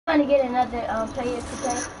trying to get another player to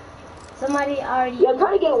play. Somebody already. Yeah, I'm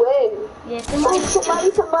trying to get a win. Yeah, somebody.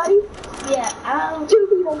 Yeah, Two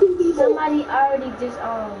people. Somebody already just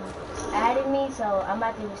added me, so I'm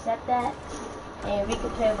about to accept that, and we can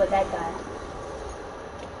play with that guy.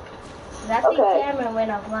 I think Cameron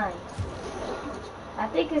went offline. I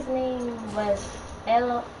think his name was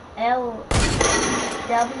LW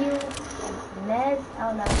Nez. I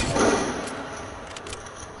don't know.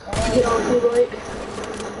 Get on too late.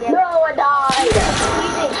 Yeah. No, I died.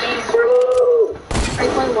 Are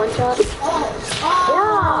you playing one shot?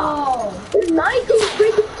 Yeah. There's 19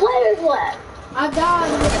 freaking players left. I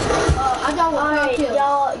died. I got one kill.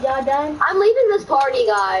 Y'all done? I'm leaving this party,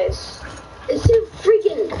 guys. It's too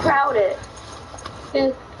freaking crowded.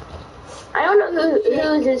 Yeah. I don't know who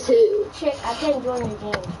is who. Chick, I can't join the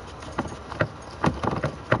game.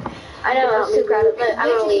 I know, it's too crowded, but I'm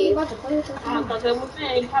gonna leave.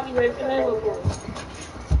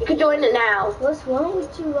 You can join it now. What's wrong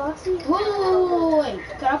with you, Roxy? Wait.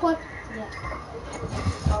 Can I play?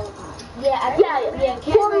 Yeah.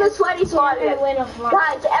 Form the sweaty squad.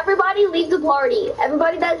 Guys, everybody leave the party.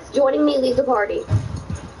 Everybody that's joining me, leave the party.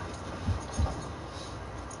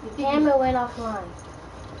 Cameron went offline.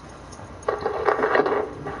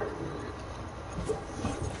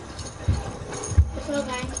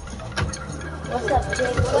 What's up,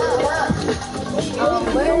 Jake?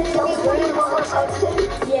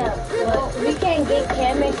 Yeah, but we can't get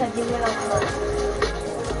Cameron because he went offline.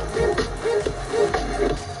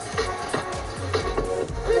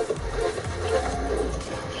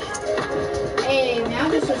 Hey, man,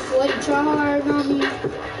 I'm just a sweaty tryhard on me.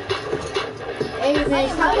 Hey, man,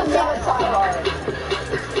 stop it.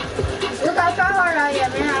 Look how tryhard I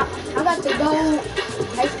am, man. I got the gold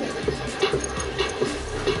ice cream.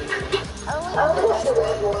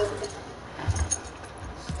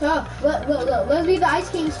 Look, let's be the Ice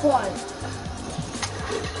King squad.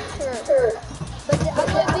 Sure. But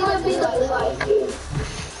I'm gonna be the Ice King.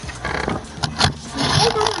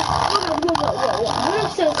 What if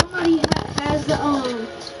somebody has the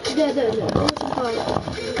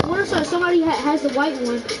what if somebody has the white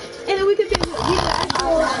one, and then we could be the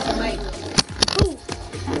actual Ooh.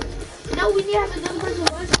 No, we need to have another person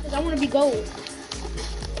watch because I want to be gold.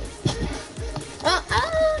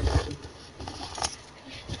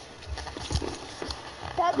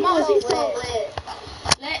 Come on, he's so lit.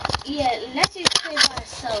 Let's just play by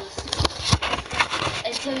ourselves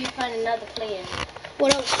until we find another player.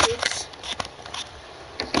 What else, kids?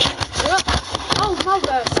 Oh my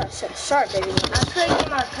God, sharp, baby. I could get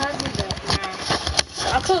my cousin, but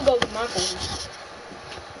nah. I could go with my cousin.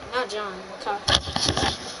 Not John, Makai.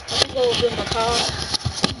 I could go with Makai.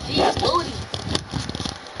 Yeah, booty.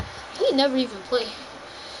 He never even played.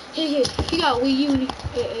 He got Wii U.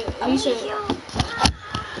 He said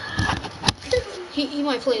he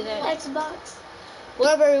might play that. Xbox.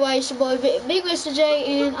 Whatever, everybody, it's your boy Big Mr. J,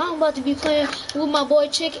 and I'm about to be playing with my boy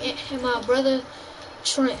Chick and my brother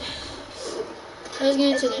Trent. Let's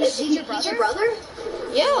get into this. He's your brother?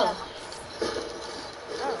 Yeah.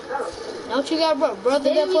 Don't you got brother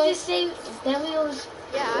that Didn't we plays? just say that we was...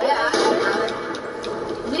 Yeah.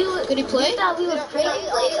 Could he play? We thought we was pretty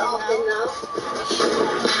often though.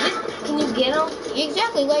 Can you get him?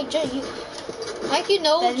 Exactly, like Jay, you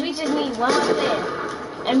know. Because we just need one more player.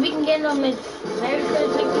 And we can get him his very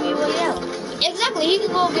first victory royale. Exactly, he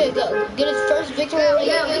can go get his first victory royale.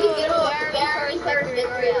 Yeah, we can get him very first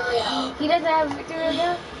victory royale. He doesn't have a victory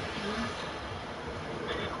royale?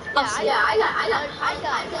 I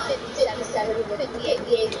got 57,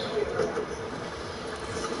 58.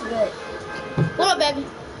 Good. What up, baby?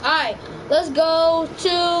 Alright, let's go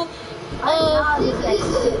to I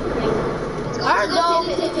don't know.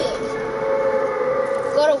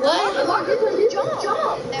 Go to what?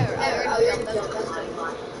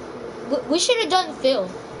 We should have done Phil.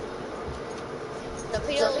 The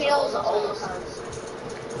Beatles almost.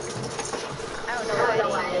 I don't know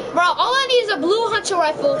why. Bro, all I need is a blue hunter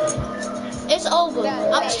rifle. It's over.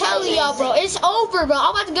 I'm telling y'all, bro. It's over, bro.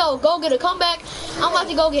 I'm about to go get a comeback. I'm about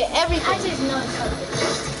to go get everything. I just know something.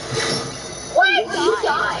 What? You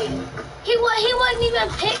died. He wasn't even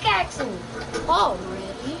pickaxing. Oh,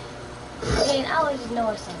 really? And I was just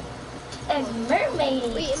knowing something. As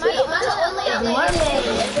mermaids. Wait, am I the only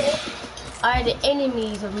mermaids are the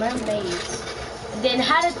enemies of mermaids. Then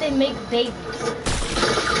how did they make babies?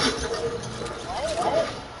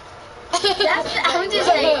 I'm just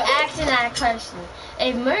asking that question.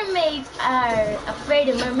 If mermaids are afraid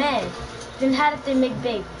of mermen, then how did they make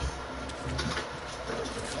babies?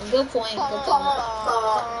 Good point. Good point.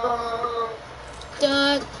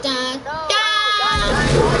 Dun, dun, dun.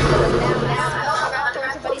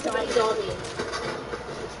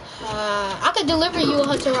 I could deliver you a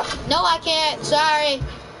Hunter. No, I can't. Sorry.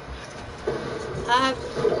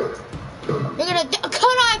 You're gonna.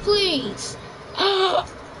 Can I please?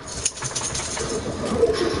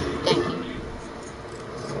 Thank you.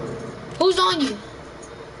 Who's on you?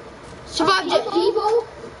 Survive Jet. People?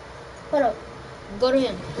 Hold up. Go to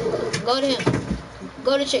him. Go to him.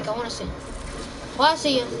 Go to chick. I want to see him. Oh, I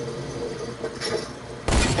see him.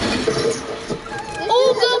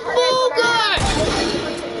 Ooga booga!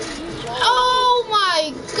 Oh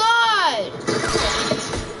my god!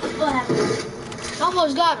 What happened? I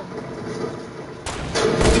almost got him.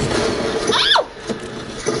 Ow!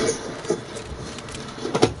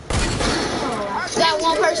 Got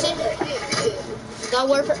one person. Got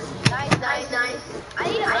one person. Nice. I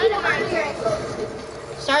need a here.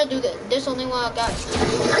 Sorry, dude. This only one I got.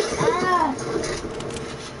 Ah.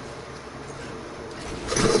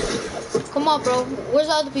 Come on, bro. Where's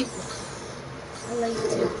the other people? I like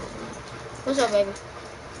you. What's up, baby?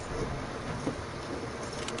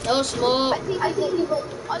 No smoke. I see people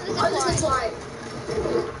on the zip line.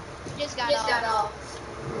 Just got off.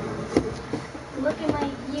 Look at my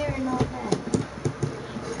gear and all that.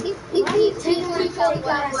 He's Why are you taking my 245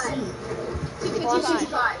 photograph west. seat?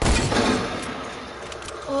 255.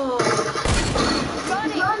 Oh.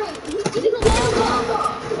 He's running. He's in the llama.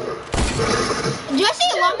 Did I see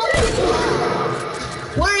a llama?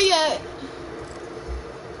 Where are you at?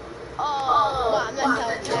 Oh, I'm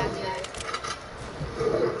not telling you that.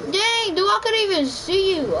 Dang, dude, I couldn't even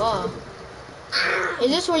see you. Is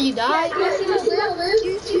this where you died?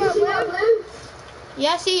 You see my loot?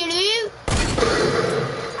 Yeah, I see you, dude.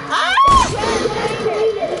 Ah!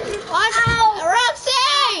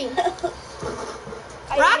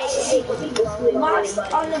 Roxy! Box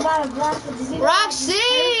on the bottom block.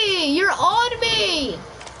 Roxy, you're on me.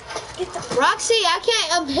 Roxy, I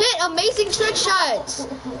can't hit amazing trick shots.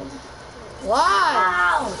 Why?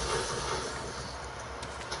 Ow!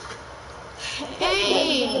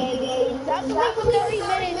 Hey. That's like 30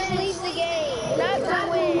 minutes. Leave the game. Not to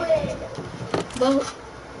win. But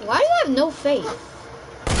why do you have no faith?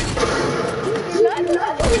 You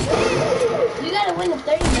gotta win the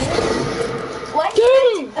 30 minutes.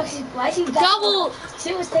 Why she got Double.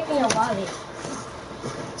 She was taking your wallet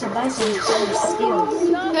to buy some skills.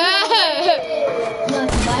 No, to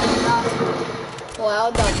buy some dollars.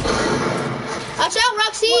 Well done. Watch out,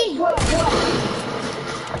 Roxy.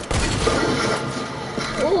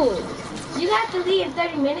 Ooh. You have to leave in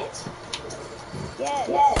 30 minutes? Yes.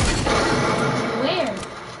 Where?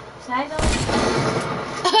 Side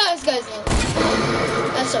This guy's low.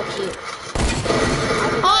 That's so cute.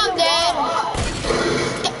 Oh, I'm dead.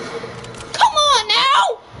 Come on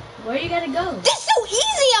now. Where you gotta go? This is so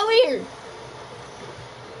easy out here.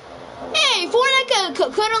 Hey, Fortnite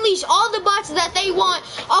could unleash all the bots that they want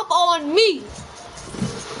up on me.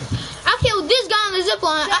 I killed this guy on the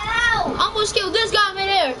zipline. I almost killed this guy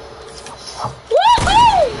midair.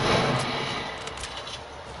 Woohoo!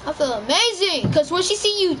 I feel amazing. Because when she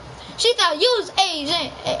see you, she thought you was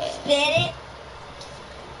Asian. Spit it.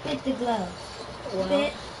 Spit the gloves. Wow.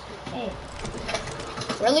 Spit it.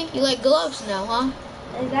 Really? You like gloves now, huh?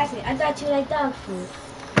 Exactly. I thought you liked dog food.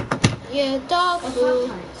 Yeah, dog Or food.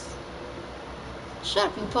 Pop-Tarts. Shut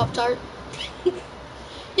up, you Pop-Tart.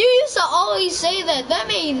 You used to always say that. That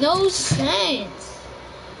made no sense.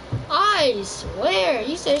 I swear.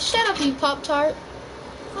 You said, shut up, you Pop-Tart.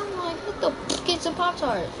 I'm like, what the f*** is a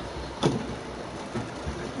Pop-Tart?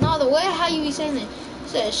 No, the way how you be saying it. You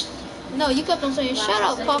said, no, you kept on saying, shut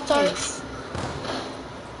up, Pop-Tart. It's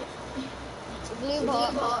a blue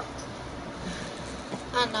pop.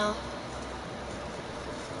 I know.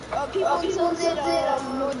 People tilted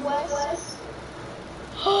northwest.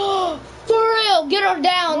 For real, get her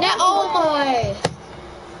down. That, oh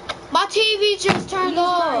my TV just turned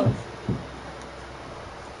off.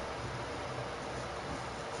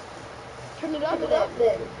 Turn it up a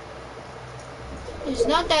bit. It's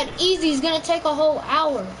not that easy. It's gonna take a whole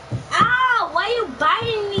hour. Ow! Why are you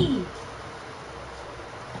biting me?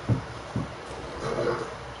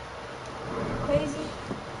 Crazy.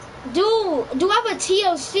 Dude, do I have a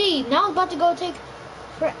TLC? Now it's about to go take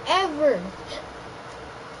forever.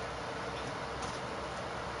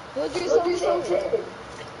 We'll do something.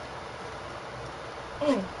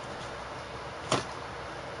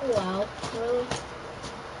 Wow, really?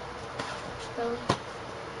 Really?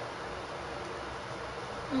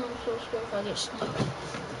 I'm so scared if I get sniped.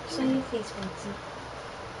 Show your face, Fancy.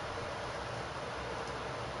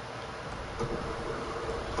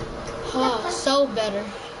 Oh, so better.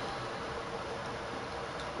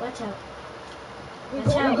 Watch out. We're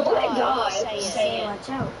Watch out. going to die. Say watch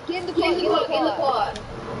out. Get in the quad.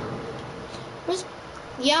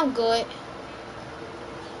 Yeah, I'm good.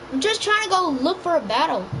 I'm just trying to go look for a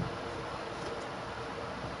battle.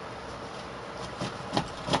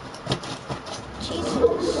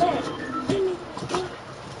 Jesus.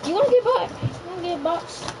 You wanna get bought? You wanna get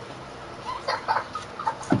boxed?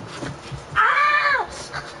 Ah!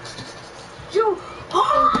 You.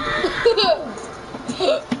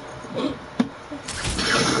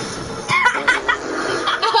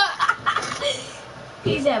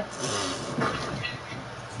 He said.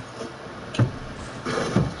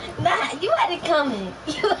 Nah, you had it coming.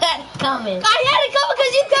 You had it coming. I had it coming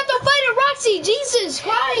because you kept on fighting Roxy. Jesus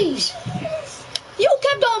Christ. You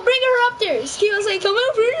kept on bringing her up there. She was like, come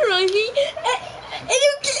over here, Roxy. And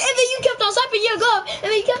then you kept on slapping your glove.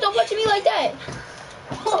 And then you kept on punching me like that.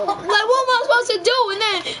 Like, what am I supposed to do? And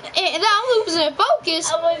then I'm losing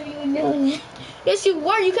focus. I wasn't even doing it. Yes, you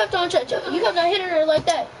were. You kept on hitting her like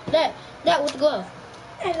that. That with the glove.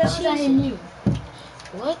 And how was I hitting you?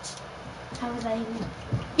 What? How was I hitting you?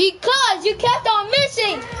 Because you kept on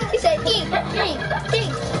missing. He said, ding.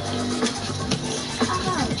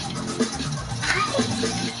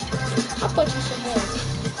 I'll put you some more.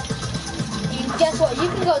 And guess what? You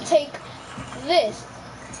can go take this.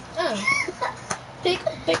 Take.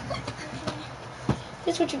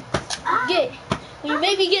 This is what you get when you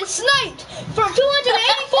maybe get sniped from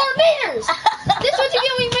 284 meters. This is what you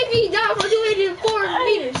get when you maybe die from 284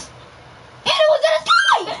 meters. And it was in a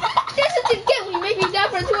snipe. This is what you get when you maybe die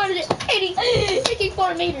from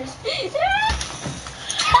 284 meters.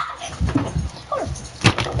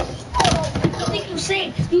 You think you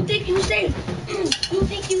safe? You think you safe? You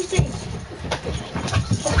think you safe?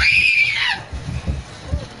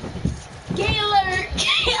 Gay alert!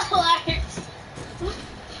 Gay alert!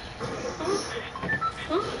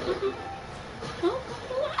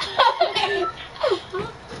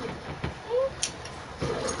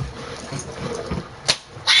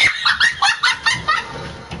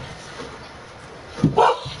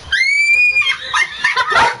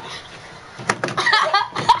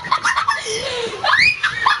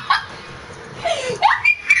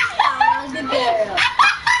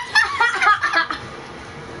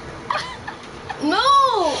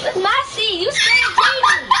 Move! It's my seat. You scared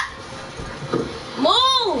Jamie.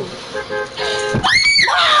 Move!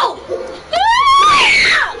 Move!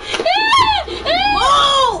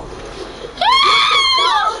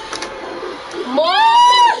 Move!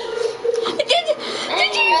 Move! Did you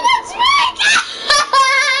hear that smack?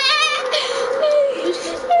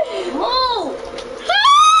 Move!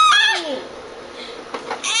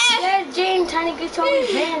 There's James trying to get your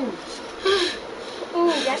revenge.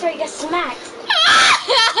 Ooh, that's why you got smacked.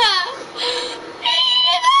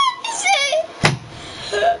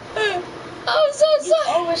 I'm so sorry.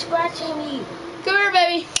 Over scratching me. Come here,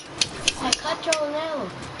 baby. I cut your nail.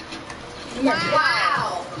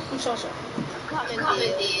 Wow. I'm so sorry. Coming,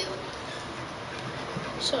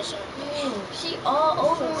 So sorry. She all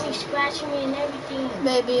over me, scratching me and everything.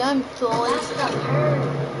 Baby, I'm sorry. That stuff hurt.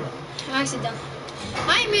 Accident.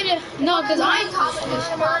 I ain't made it. No, because I ain't.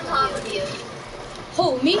 on top of you.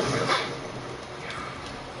 Who, me?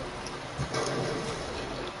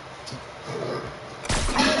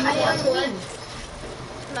 I have wood.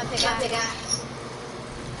 My pickaxe.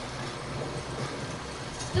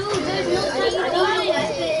 Dude, there's no place to go.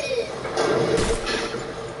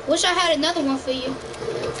 Wish I had another one for you.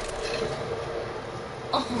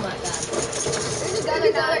 Oh my god. There's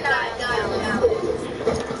another guy.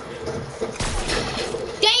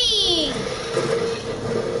 Dang!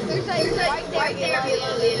 There's like right there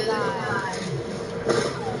below you.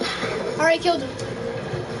 Alright, killed him.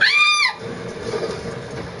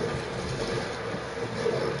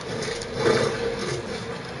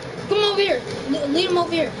 Come over here. Lead him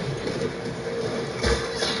over here.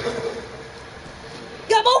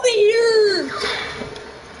 Come over here!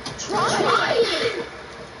 Try.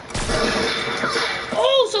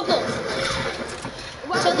 Oh, so close.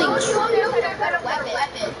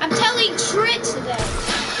 I'm telling Trix that.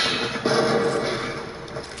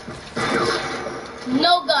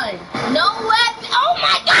 No gun. No weapon. Oh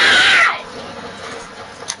my god!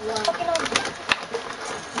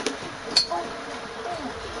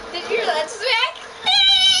 Did you hear that smack?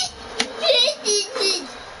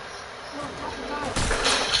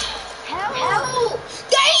 Help!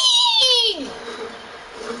 Dang!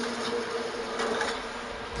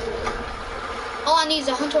 All I need is a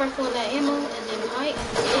hunter rifle and that ammo, and then I am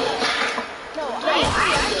good.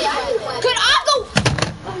 Could I go?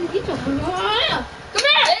 Oh, get your come here!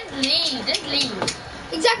 Just leave.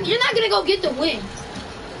 Exactly, you're not gonna go get the win.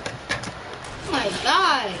 Oh my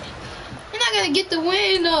god. You're not gonna get the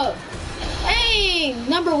win up. Hey,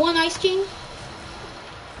 number 1 Ice King.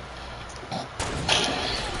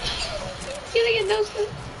 gonna get no scope.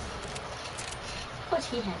 Of course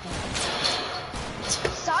he had that.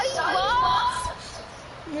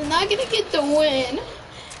 You're not gonna get the win.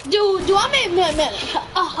 Do I made at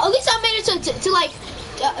least I made it to like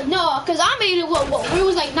no, cause I made it what there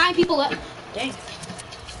was like 9 people left. Dang.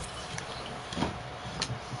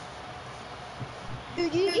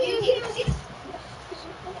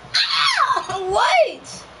 Ah!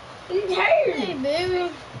 What? It hurt. Hey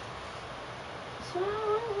baby.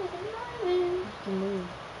 Move.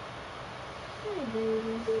 Hey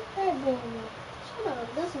baby. Hey baby. Shut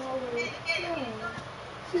up. That's my little girl.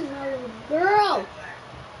 She's my little girl.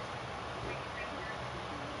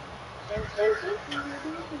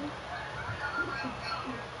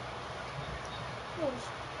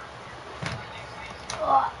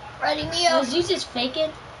 Oh, ready me up. Was you just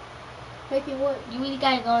faking? Making what? You really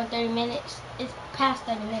gotta go in 30 minutes. It's past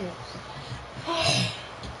 30 minutes. Wait,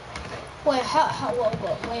 wait.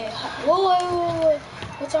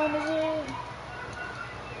 What time is it?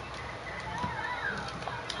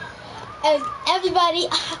 And everybody,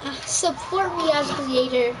 support me as a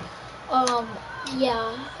creator.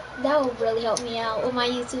 Yeah, that will really help me out with my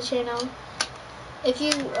YouTube channel. If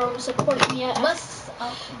you support me, What's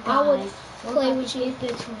up, I would guys? play with you.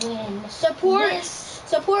 This win.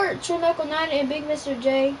 Support True9 and Big Mr.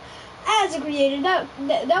 J as a creator. That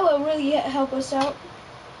will really help us out.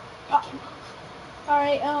 All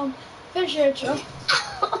right, finish your intro.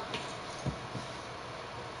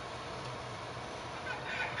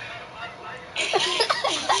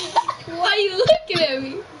 Why are you looking at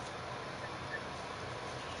me?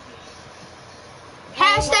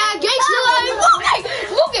 Hashtag Gangsta Life.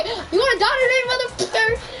 Look it. You want to dot it in, motherfucker?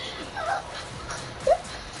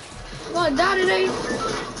 You want to dot it in?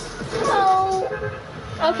 No.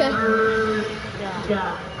 Okay.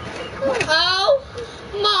 Oh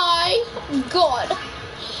my god.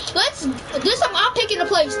 This time I'm picking a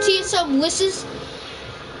place. TSM Lisses.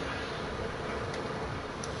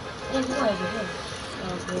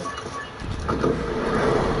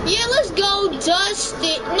 Yeah, let's go,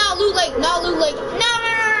 Dusty. Not Loot Lake.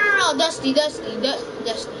 No, Dusty.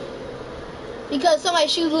 Because somebody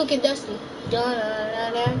shoot Luke and Dusty.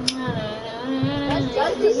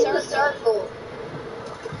 Dusty's in the circle.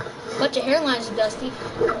 Bunch of hairlines of Dusty.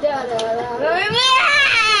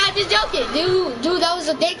 Just joking, dude. That was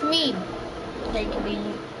a fake meme. Fake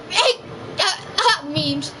meme. Hey,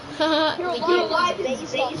 memes. Life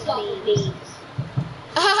is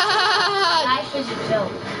Life is a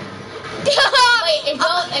joke. Wait,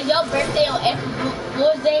 is your birthday on April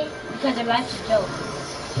Fool's Day? Because your life's a joke.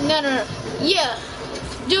 No. Yeah.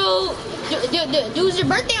 Dude's your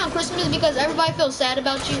birthday on Christmas because everybody feels sad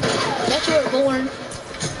about you. That you were born.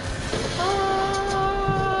 Oh,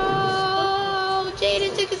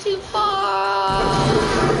 Jaden took it too far.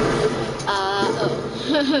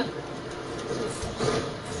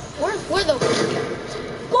 Where the...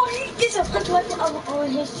 Oh, he gets a punch weapon on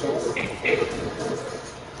his chest.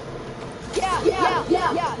 Yeah.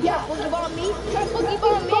 Boogie bomb me. Boogie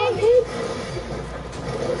bomb me.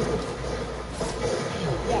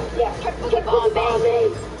 Yeah. Boogie bomb me.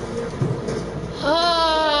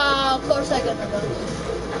 Of course I got the gun.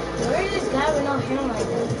 Where is this guy with no hair like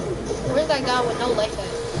that? Where's that guy with no leg hair?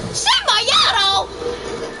 Semayato!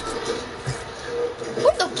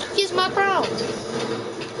 What the fuck is my crown?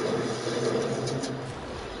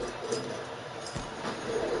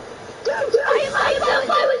 I am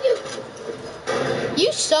play with you.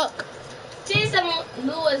 You suck. Jason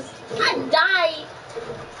Lewis, I died.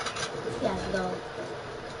 Yeah, go.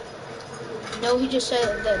 No, he just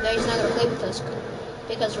said that he's not gonna play with us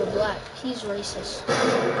because we're black. He's racist.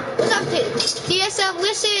 What's up, TSM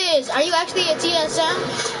Lisses? Are you actually a TSM?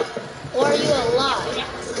 Or are you a lie?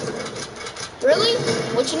 Really?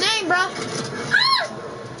 What's your name, bro?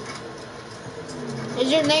 Is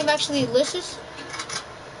your name actually Lisses?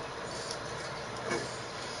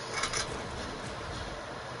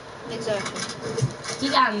 Exactly. He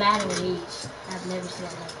got mad at me. I've never seen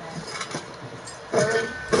him like that. Really?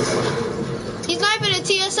 He's not even a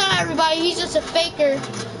TSM, everybody. He's just a faker.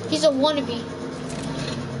 He's a wannabe.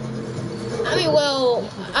 I mean, well,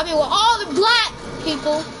 all the black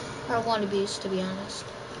people are wannabes, to be honest.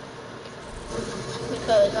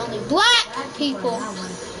 Because only black people.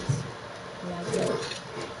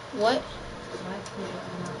 What?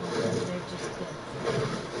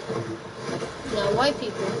 No, white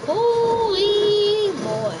people. Holy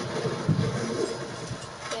boy.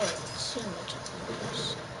 There's so much of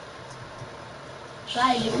this.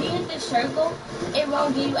 Guys, if you hit the circle, it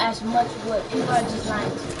won't give you as much wood. People are just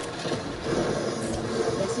lying.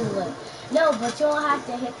 Let's see what. No, but you don't have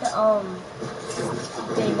to hit the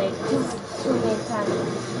thing like too many times.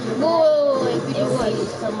 Whoa, if you do It what?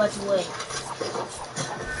 wastes so much wood.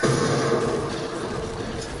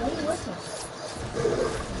 Why you whistle?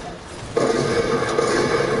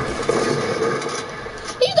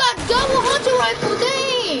 He got double hunter rifle,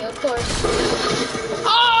 dang! Of course.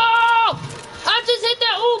 Oh! I just hit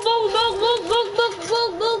that. Oh, bug, bug, bug, bug,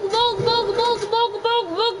 bug, bug, bug, bug, bug, bug, bug, bug,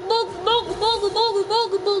 bug, bug, bug, bug, bug,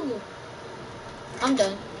 bug, bug. I'm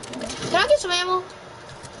done. Can I get some ammo?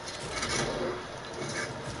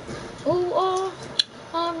 Ooh,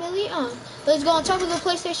 Millie, let's go on top of the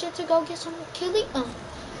PlayStation to go get some Killy,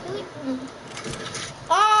 Killy,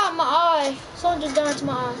 Ah, my eye. Someone just got into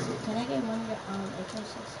my eye. Can I get one of your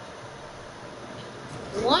AK-6?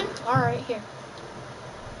 One? Alright, here.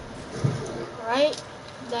 Alright,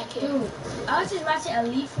 back here. Dude, I was just watching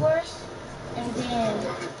Elite Force, and then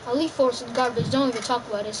Elite Force is garbage. Don't even talk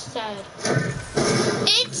about it. It's sad.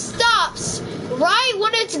 It stops right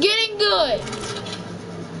when it's getting good.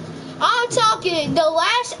 I'm talking the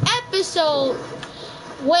last episode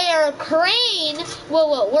where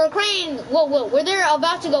where they're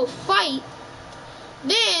about to go fight.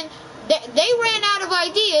 Then they ran out of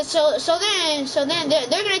ideas. So then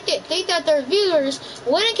they're gonna think that their viewers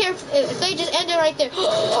wouldn't care if they just ended right there.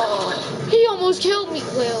 He almost killed me.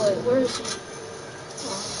 Wait, where is he?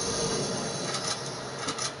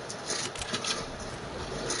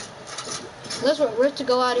 We're to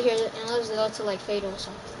go out of here and let's go to like Fatal or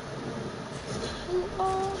something.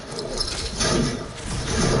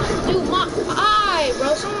 Dude, my eye,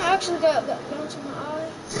 bro. Someone actually got into my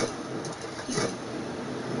eye.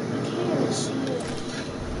 I can't see it.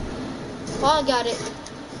 Oh, I got it.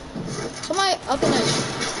 Somebody up in there.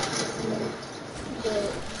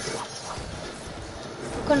 Good.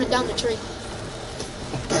 I'm coming down the tree.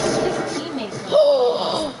 his teammates.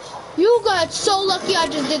 You got so lucky I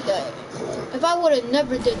just did that. If I would have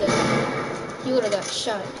never did that, you would have got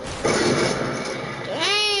shot.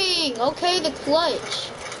 Dang, okay, the clutch.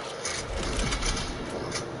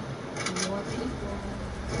 More people.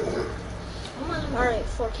 Alright,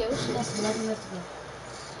 4 kills. That's 11 left to go.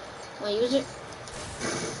 Wanna use it?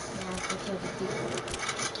 Yeah, 4 kills with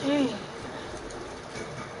people. Dang.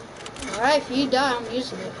 Alright, if you die, I'm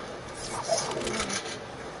using it.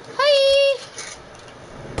 Hi!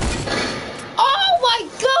 Oh my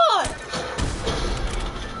god!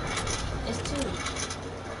 It's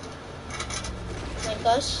 2. Like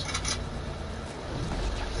us.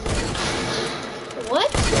 What?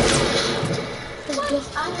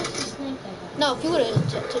 I have to snipe that guy. No, if you would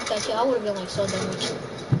have took that kill, I would have been like so done with you.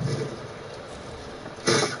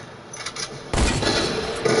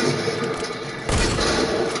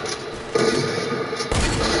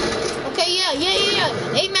 Okay, yeah.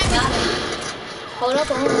 8 magazines. Hold up,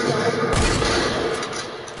 oh my god.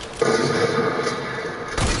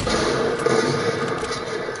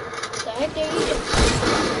 The heck are you doing?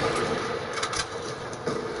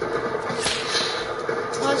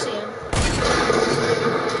 Oh, I see him.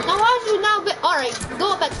 Now why did you now be alright,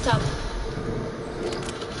 go up at the top.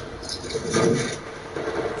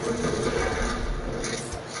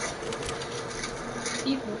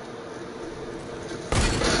 People.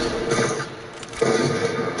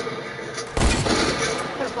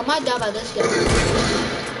 I might die by this guy.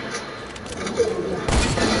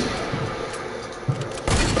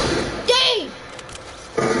 Dang!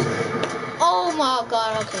 Oh my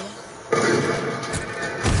god, okay.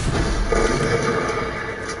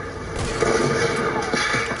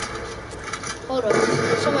 Hold on.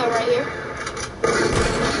 Somewhere right here.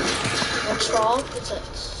 A troll. It's a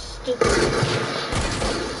stupid.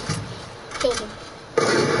 Killed him.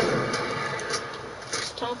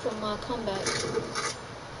 It's time for my comeback.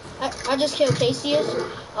 I just killed Cassius.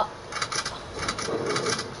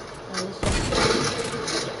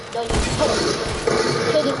 No, hold on.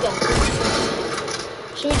 Kill this guy.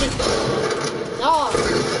 Should we just... Oh!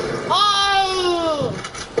 Oh!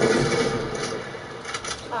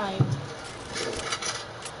 Alright.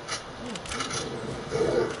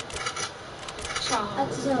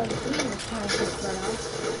 That's so green part of this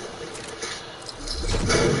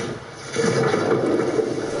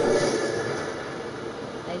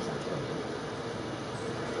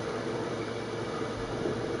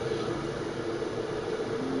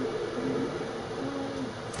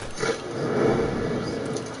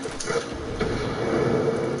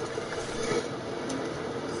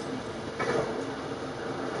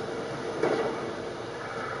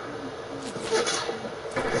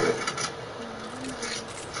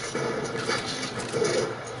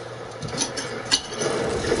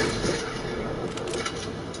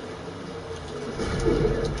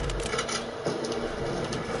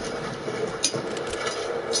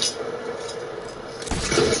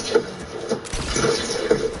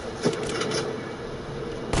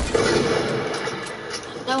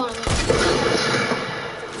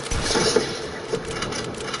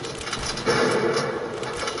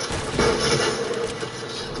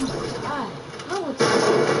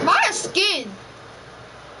My skin.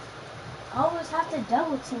 I always have to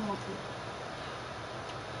double team with you.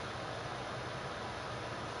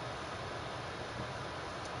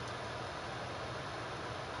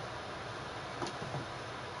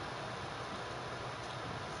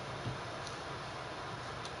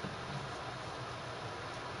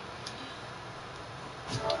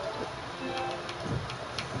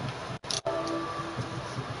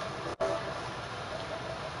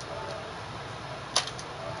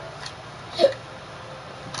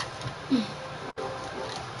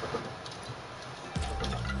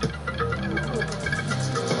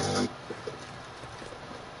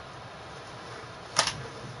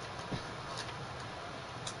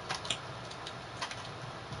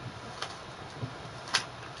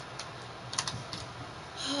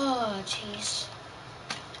 Oh, jeez.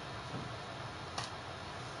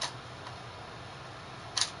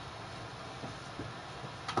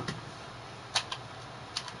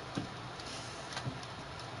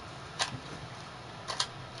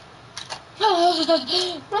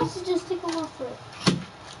 Let's just take them off it.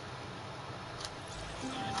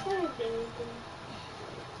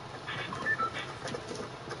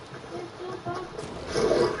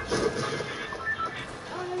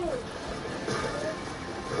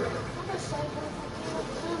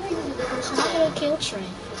 I'm gonna kill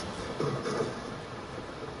train.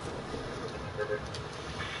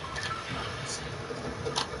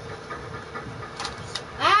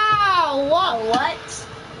 Ow! What?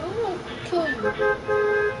 I'm gonna kill you.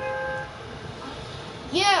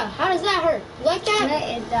 Yeah, how does that hurt? You like that?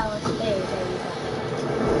 It's downstairs.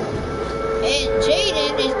 And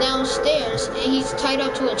Jaden is downstairs and he's tied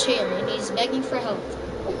up to a chair and he's begging for help.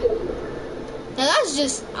 Now that's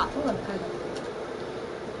just. I'm gonna cut it.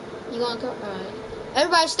 You gonna go? Alright.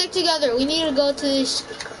 Everybody stick together. We need to go to this.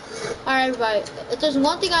 Alright, everybody. If there's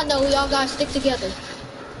one thing I know, we all gotta stick together.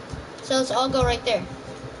 So let's all go right there.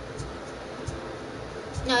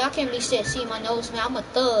 No, y'all can't be sick. See my nose, man. I'm a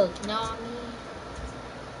thug. You know what I mean?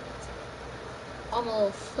 I'm a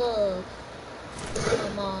little thug. My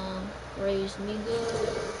mom raised me good.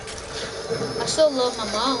 I still love my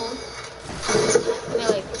mom. I mean,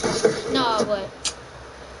 like, no, but.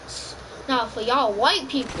 Now, for y'all white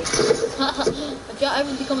people, if y'all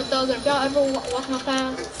ever become a thug, and if y'all ever walk my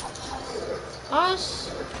path, us,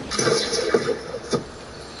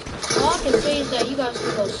 all I can say is that you guys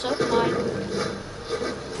can go suck my,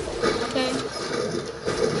 okay?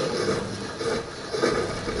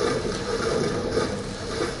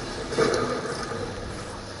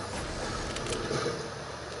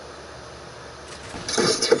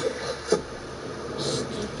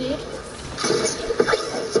 Stupid.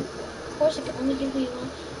 Of course, I can only give you one.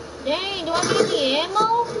 Dang, do I get any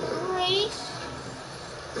ammo? Race?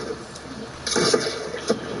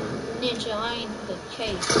 Ninja, I ain't the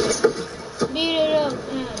case. Beat it up.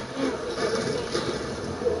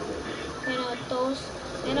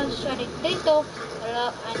 Menos suavecito.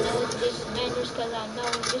 I know this manners because I know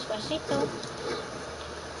despacito.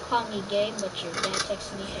 Call me gay, but your dad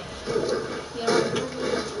texts me hey. You don't know me,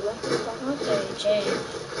 but you left this fucking say Jay.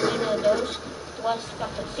 I know those was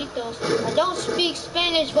papacitos. I don't speak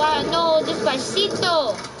Spanish, but I know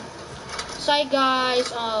despacito. Sorry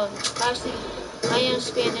guys, actually I am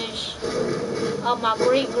Spanish. My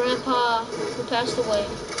great grandpa who passed away.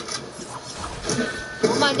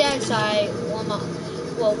 On my dad's side, when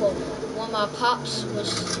my pops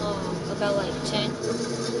was about like 10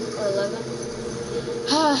 or 11,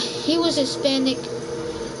 he was Hispanic,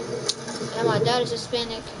 and my dad is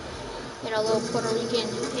Hispanic, and a little Puerto Rican,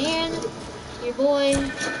 and your boy,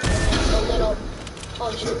 a little.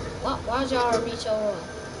 Oh shoot! Why is y'all a retail roll?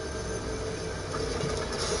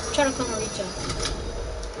 Try to come to retail.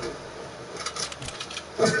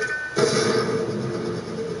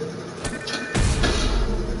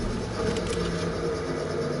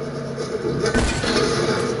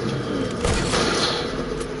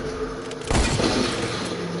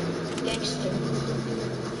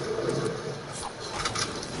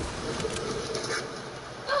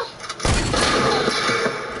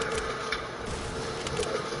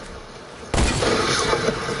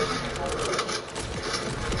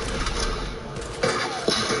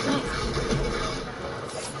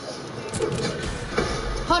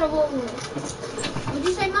 What'd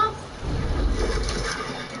you say, Mom?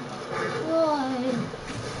 What?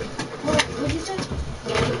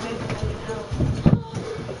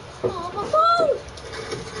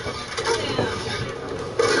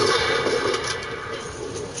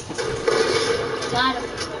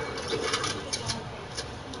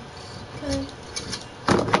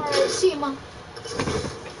 see it, Mom.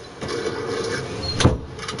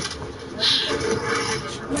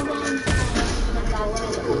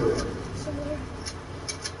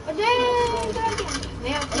 Oh, dang!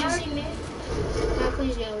 May I please? May I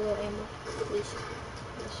please get a little ammo? Please.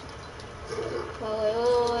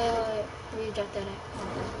 Wait. Where you drop that at?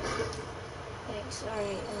 Thanks.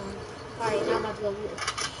 Alright, now I'm about to go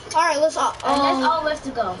loot. Alright, let's And that's all left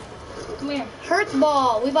to go. Come here. Hurt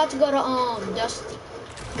ball. We about to go to Dusty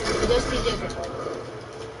Digger.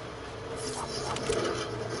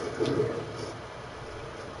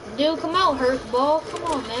 Dude, come out, Hurt ball. Come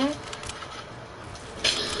on, man.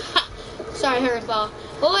 Sorry, Hurt ball.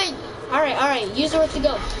 Oh wait. Alright. Use where to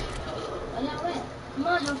go. Come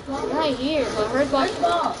on, Hurt ball. Right here, but Hurt ball. Hurt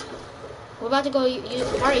ball. We're about to go.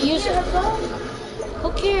 Alright, use it. Hurt ball.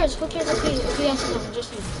 Who cares? If he has to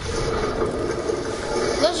just use.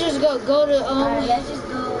 Let's just go to Alright, let's just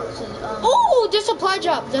go to Oh, there's a supply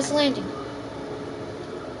drop. That's landing.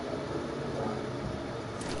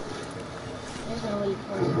 There's no way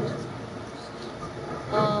for it.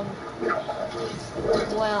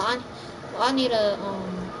 Well, I need a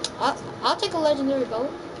I'll take a legendary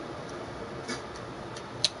boat.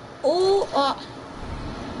 Oh,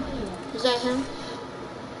 is that him?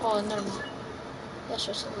 Oh, never mind. That's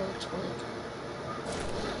just a little twig.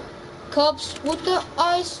 Cups with the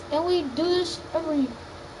ice, and we do this every.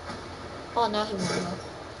 Oh, now he won't know.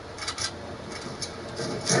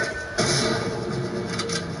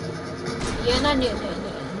 Yeah, and I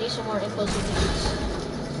need some more info to do this.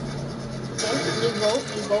 Okay, new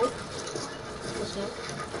boat. Let's go.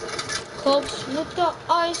 Cups with the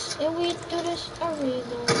ice, and we do this every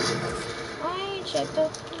day. I ain't checked the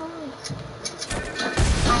time.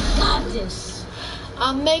 I got this.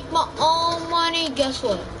 I make my own money, guess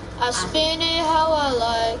what? I spend it how I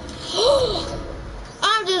like.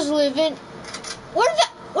 I'm just living. Where'd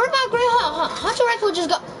my great hunter rifle just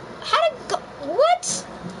go? How did it go? What?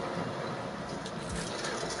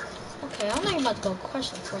 Okay, I'm not even about to go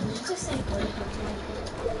question for you. Just say green.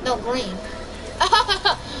 No, green.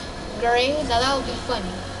 Gray? Now that would be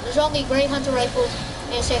funny. There's only gray hunter rifles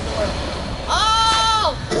and Save the World.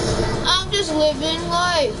 Oh! I'm just living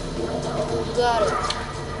life. Got it.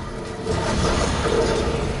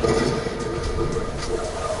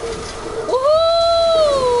 Woohoo!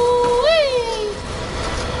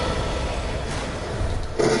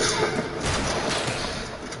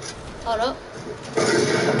 Hold up.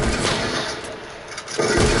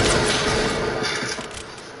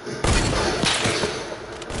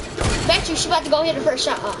 Bet you she's about to go hit the first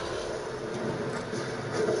shot.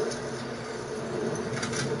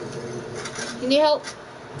 You need help?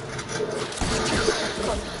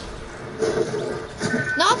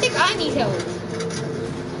 No, I think I need help.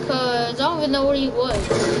 Cause I don't even know where he was.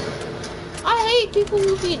 I hate people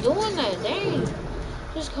who be doing that. Dang.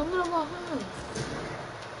 Just coming up behind.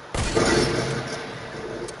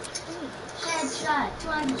 Headshot,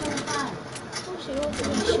 225. Oh shit, what's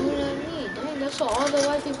shooting at me? Dang, that's what all the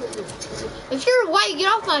white people do. If you're white, get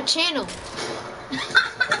off my channel.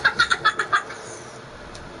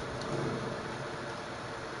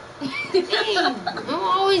 Dang, I'm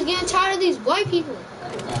always getting tired of these white people.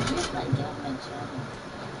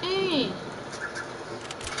 Dang.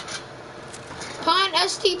 Pine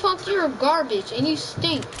ST Punk, you're garbage and you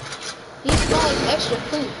stink. You smell like extra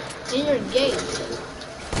poop and you're gay.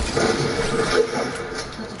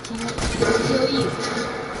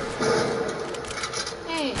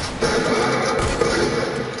 Hey.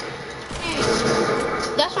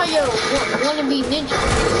 That's why you're a wannabe ninja.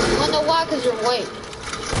 You wanna know why? Cause you're white.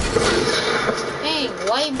 Dang,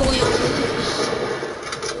 white boy on the loose.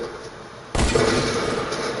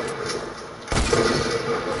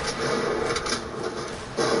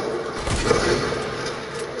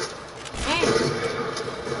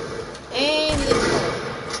 Aim this way.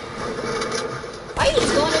 Why are you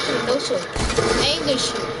just going up to the no switch? Aim this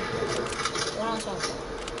shit. What am I talking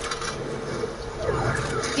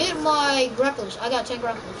about? Get my grapplers. I got 10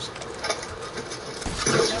 grapplers.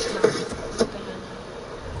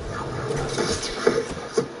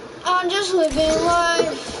 I'm just living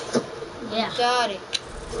life. Yeah. Got it.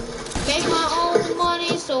 Make my own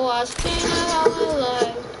money, so I spend it how I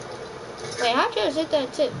like. Wait, how'd you just hit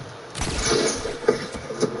that tip?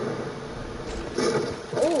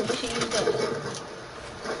 Oh, you should use that.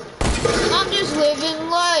 I'm just living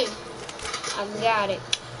life. I got it.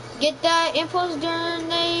 Get that impulse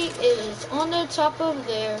grenade. It is on the top of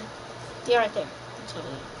there. Yeah, right there.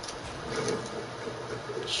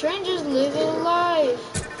 Strangers living life.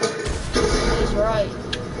 He's right.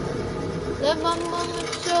 Let my mama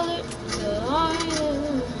tell it.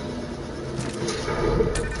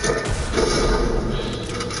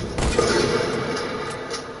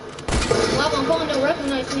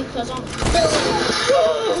 Cause I'm.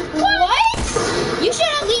 What? You should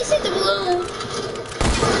at least hit the balloon.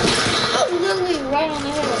 I was literally right on the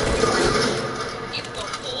head.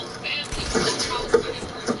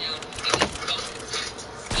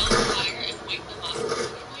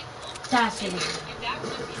 That's it.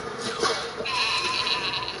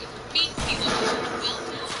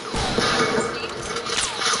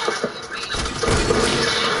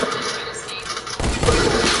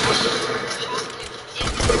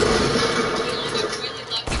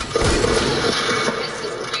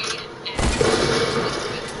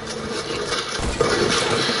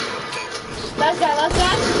 Last guy, last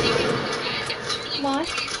guy. Come on.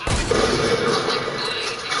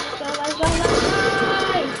 Last guy.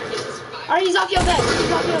 Alright, he's off your bed.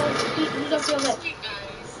 He's off your bed.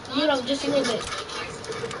 You know, just a little bit.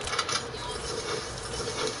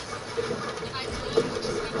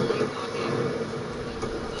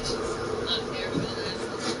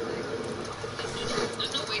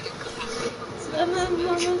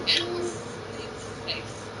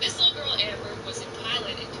 This little girl Amber was in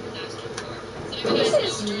Thailand in 2004. This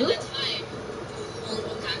is Luke. At that time, a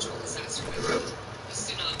horrible natural disaster happened. A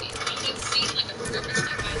tsunami. It would seem like a perfect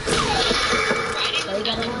riding So you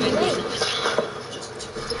gotta on run the away. waves just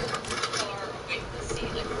far away from the sea,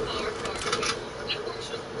 like far, far away.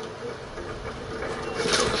 Unfortunately,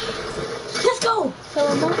 Let's go.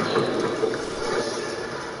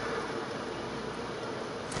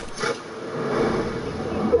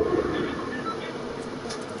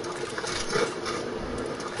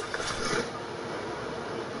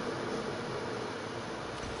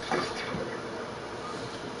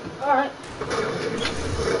 Alright.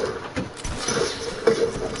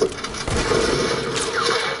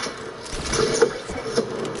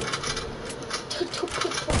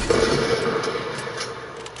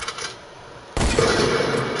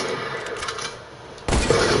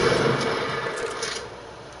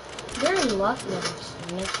 Very lucky that I'm just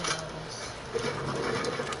missing all this.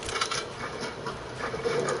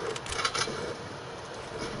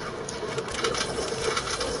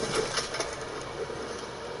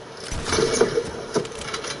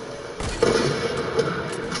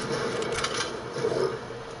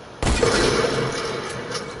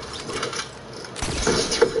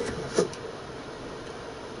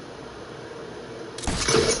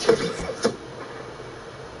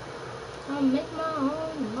 I'll make my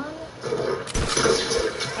own money.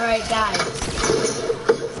 Alright, guys.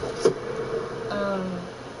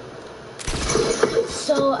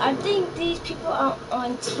 So I think these people are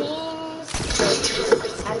on teams.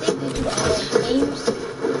 I think these people are on teams.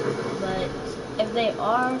 But if they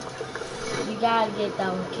are, you gotta get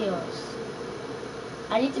 1,000 kills.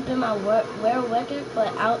 I need to beat my world record,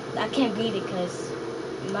 but I can't beat it because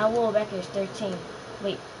my world record is 13.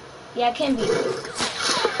 Wait. Yeah, I can't beat it.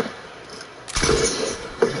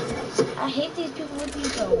 I hate these people with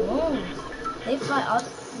these balloons. They fight all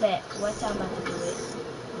that. What's I'm about to do it?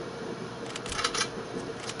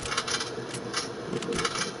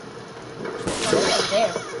 Oh, right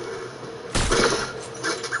there.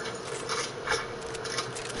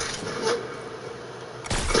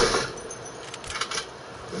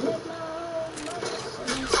 With my own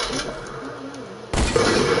muscles.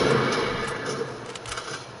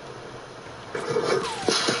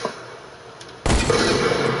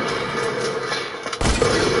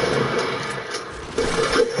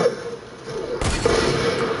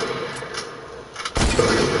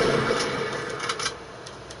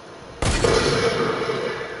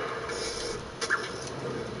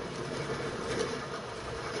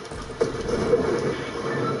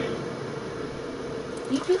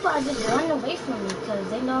 These people are just running away from me because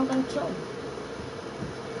they know I'm gonna kill them.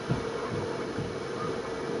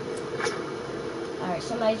 Alright,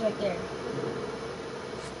 somebody's right there.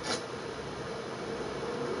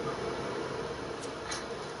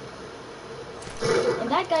 And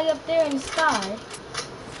that guy up there in the sky,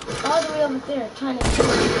 all the way over there, trying to kill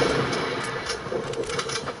me.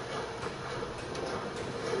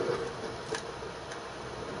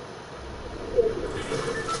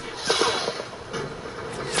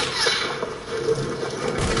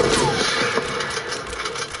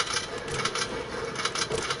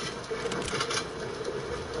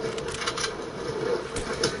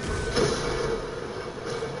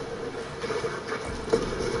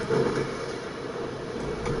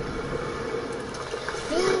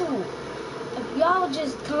 Dude, if y'all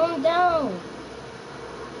just calm down.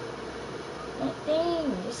 That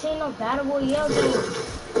thing, this ain't no battle royale game.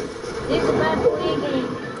 This is a battle royale game,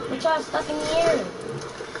 but y'all stuck in the air.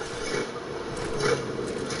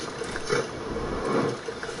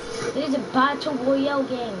 This is a battle royale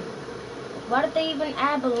game. Why did they even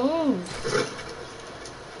add balloons?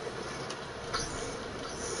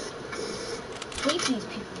 I hate these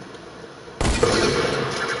people.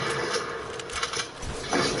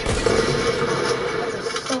 I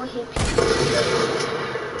just so hate people.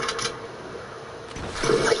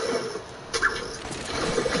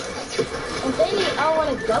 And then they all want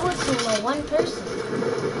to double team on one person.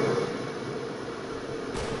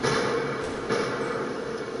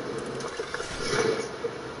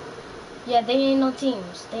 Yeah, they ain't no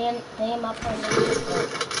teams. They ain't my partner.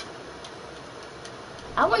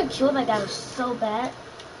 I want to kill that guy so bad.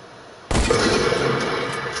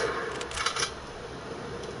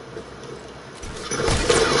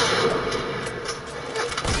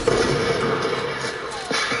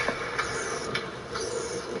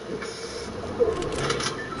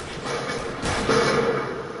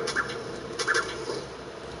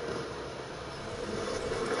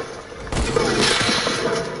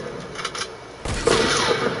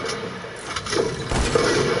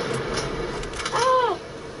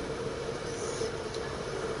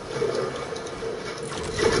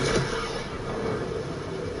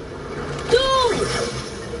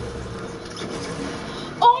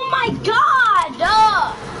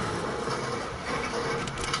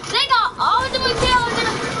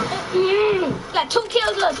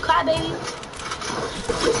 Baby.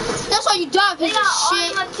 That's why you die, They piece got of all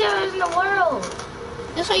shit. the materials in the world.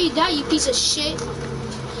 That's why you die, you piece of shit.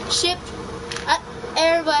 Shit.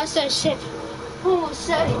 Everybody said shit. Who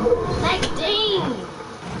said it? Like, dang.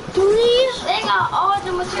 3? They got all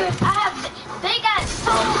the materials. They got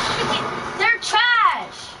so freaking. They're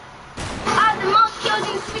trash. I have the most kills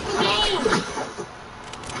in the freaking game.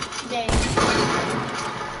 Dang.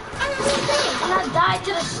 And I died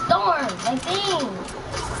to the storm. Like, dang.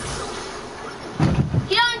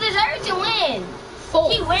 He don't deserve to win.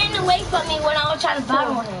 4. He ran away from me when I was trying to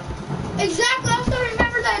battle him. Exactly, I still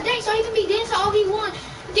remember that day, so he can be dancing all he wants.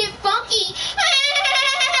 Get funky.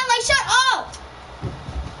 Like, shut up.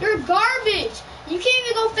 You're garbage. You can't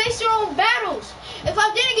even go face your own battles. If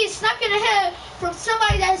I didn't get snuck in the head from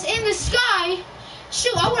somebody that's in the sky,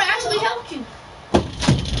 shoot, I would have actually helped you.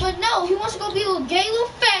 But no, he wants to go be a little gay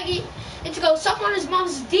little faggot and to go suck on his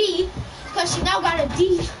mom's D, because she now got a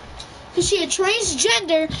D. Because she a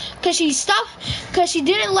transgender, because she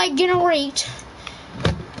didn't like getting raped.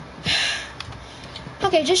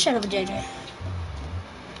 Okay, just shut up, JJ.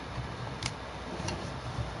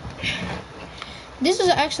 This is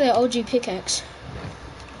actually an OG pickaxe.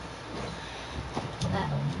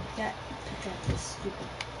 That pickaxe is stupid.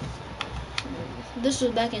 This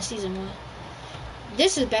was back in season 1.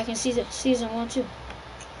 This is back in season 1 too.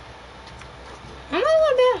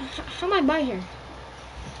 I might buy her.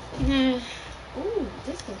 Nah. Ooh,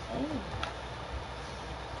 this is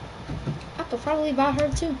I could probably buy her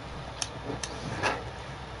too.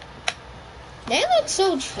 They look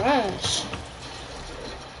so trash.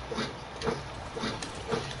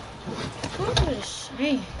 What a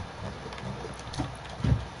shame.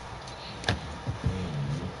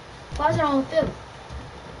 Why's it on film?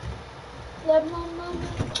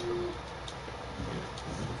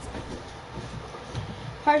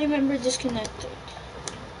 Party member disconnected.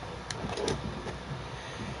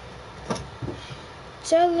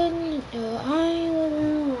 Telling you I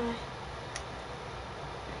will.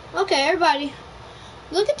 Okay, everybody.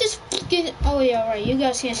 Look at this skittle. Oh yeah, right. You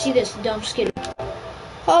guys can't see this dumb skittle.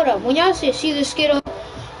 Hold up. When y'all see this skittle,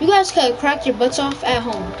 you guys could crack your butts off at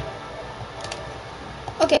home.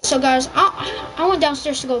 Okay, so guys, I went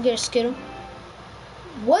downstairs to go get a skittle.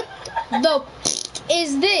 What the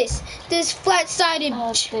is this? This flat-sided.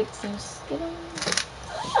 I'll fix some skittle.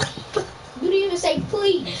 You didn't even say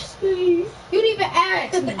please. Please. You didn't even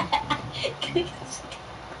ask me.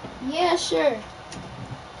 Yeah, sure.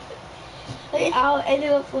 I'll end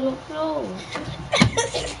it up on the floor.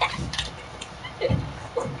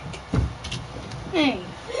 Hey,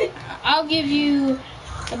 I'll give you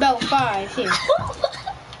about 5 here.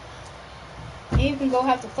 And you can go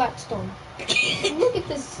have the flat stone. Look at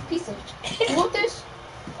this piece of. You want this?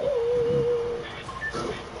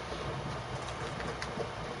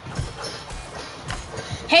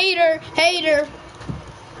 Hater, hater.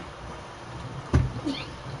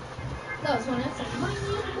 That was one answer.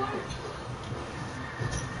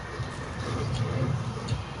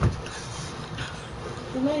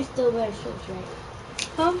 You know you still wear shorts, right?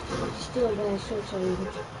 Huh? You still wear shorts, right?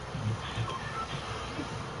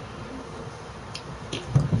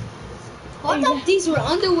 I thought these were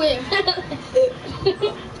underwear.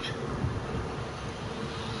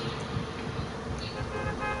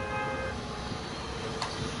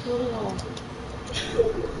 No.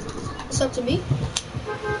 It's up to me.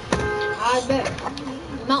 I bet.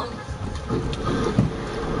 Mountain.